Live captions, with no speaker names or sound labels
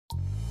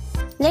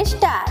Let's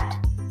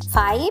start.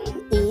 5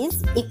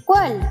 is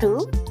equal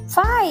to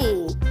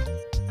 5.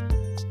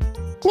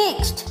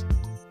 Next,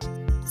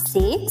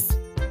 6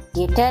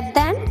 greater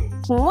than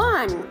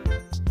 1.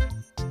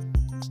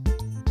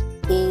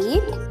 8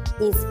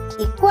 is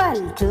equal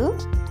to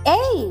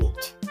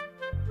 8.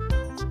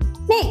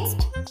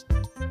 Next,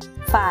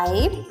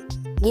 5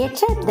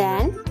 greater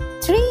than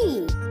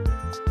 3.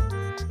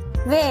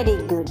 Very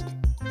good.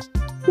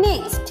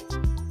 Next,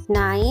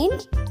 9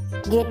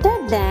 greater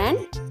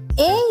than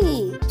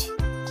 8.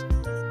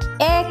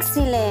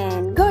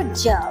 Excellent. Good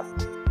job.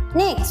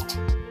 Next,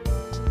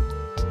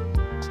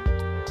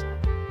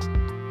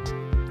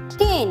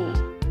 10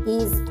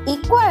 is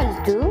equal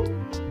to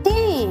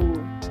 10.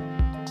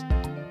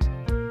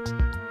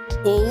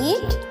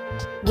 8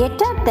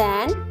 greater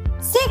than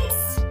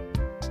 6.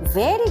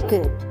 Very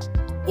good.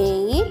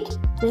 8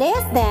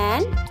 less than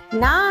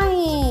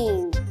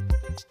 9.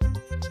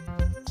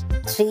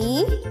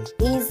 3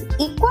 is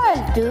equal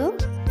to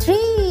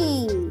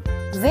 3.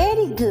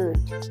 Very good.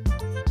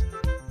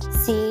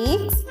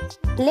 6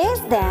 less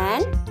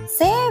than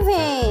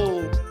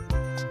 7.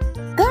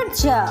 Good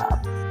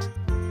job.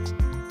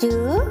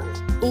 2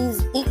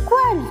 is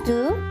equal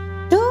to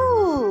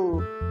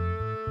 2.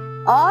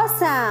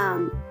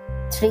 Awesome.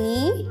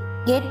 3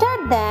 greater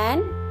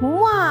than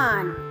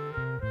 1.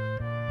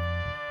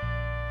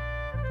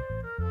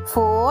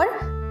 4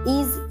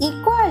 is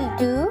equal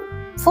to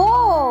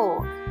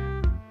 4.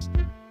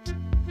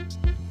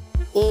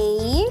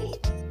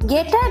 8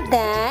 greater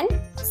than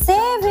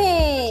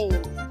 7.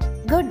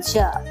 Good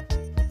job.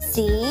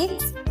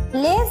 6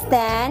 less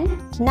than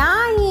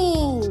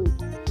 9.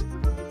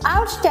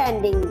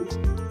 Outstanding.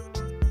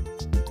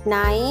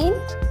 9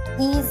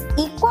 is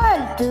equal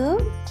to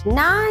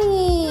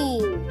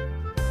 9.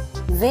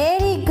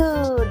 Very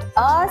good.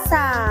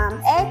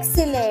 Awesome.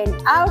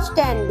 Excellent.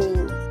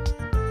 Outstanding.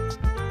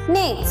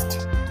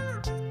 Next,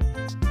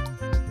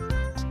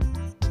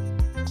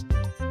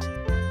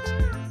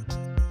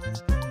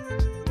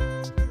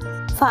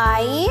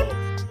 5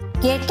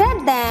 greater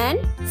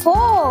than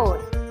 4.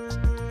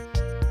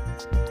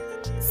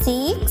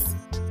 6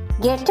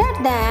 greater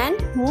than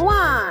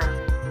 1.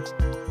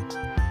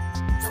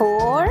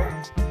 4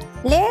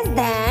 less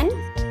than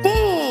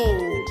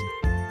 10.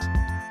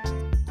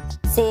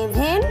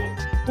 7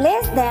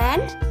 less than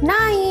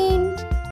 9.